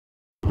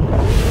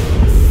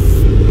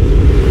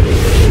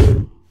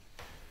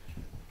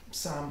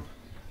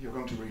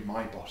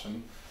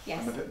bottom.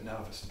 Yes. I'm a bit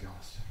nervous, to be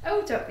honest.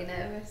 Oh, don't be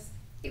nervous.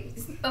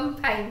 It's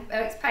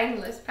it's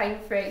painless,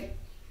 pain-free.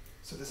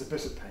 So there's a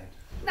bit of pain.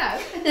 No.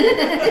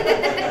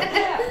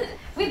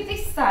 With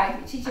this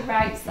side, which is your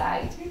right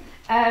side,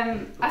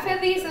 I feel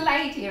there's a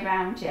lady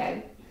around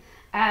you,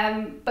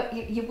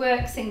 but your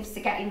work seems to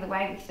get in the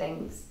way of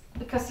things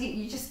because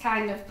you just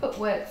kind of put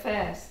work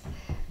first.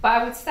 But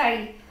I would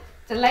say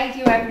the lady,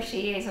 whoever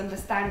she is,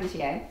 understands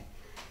you,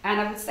 and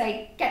I would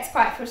say gets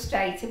quite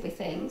frustrated with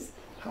things.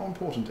 How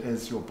important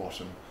is your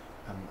bottom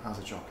as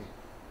a jockey?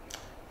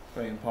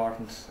 Very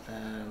important.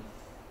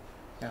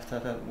 You have to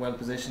have it well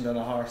positioned on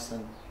a horse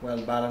and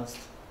well balanced.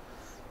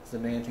 It's the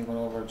main thing going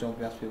over a jump.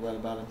 You have to be well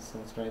balanced, so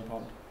it's very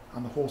important.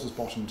 And the horse's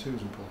bottom too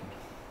is important.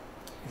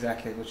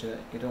 Exactly, but you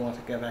don't want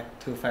to get back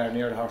too far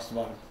near the horse's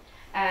bottom.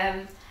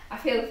 I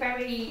feel a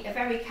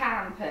very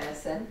calm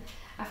person.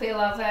 I feel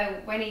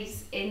although when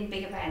he's in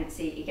big events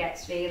he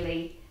gets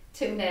really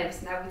too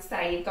nervous, and I would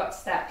say you've got to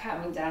start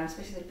calming down,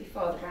 especially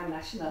before the Grand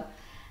National.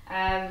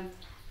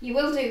 You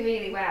will do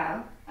really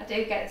well. I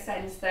do get the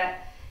sense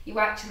that you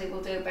actually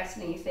will do better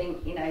than you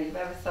think you've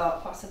ever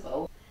thought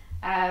possible.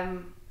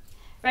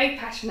 Very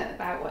passionate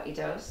about what he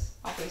does,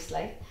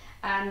 obviously,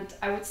 and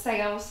I would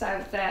say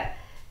also that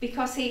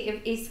because he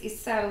is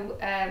so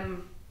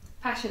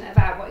passionate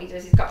about what he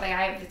does, he's got the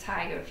eye of the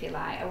tiger, if you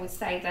like. I would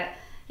say that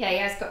he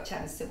has got a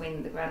chance to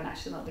win the Grand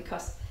National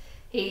because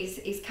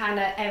he's kind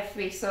of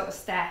every sort of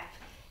step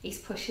he's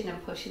pushing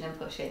and pushing and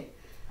pushing.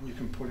 You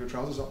can pull your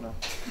trousers up now.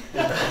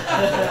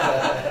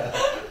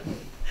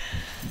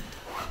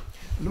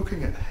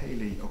 Looking at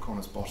Hayley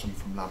O'Connor's bottom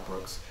from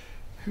Ladbrokes,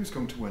 who's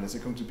going to win? Is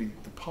it going to be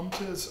the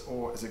punters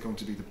or is it going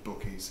to be the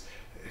bookies?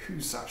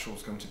 Whose satchel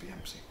is going to be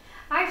empty?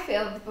 I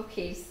feel the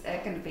bookies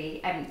are going to be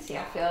empty.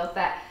 I feel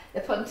that the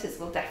punters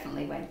will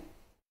definitely win.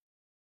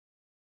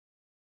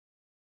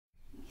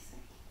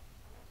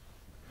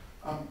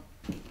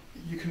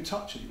 You can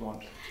touch it if you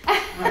want.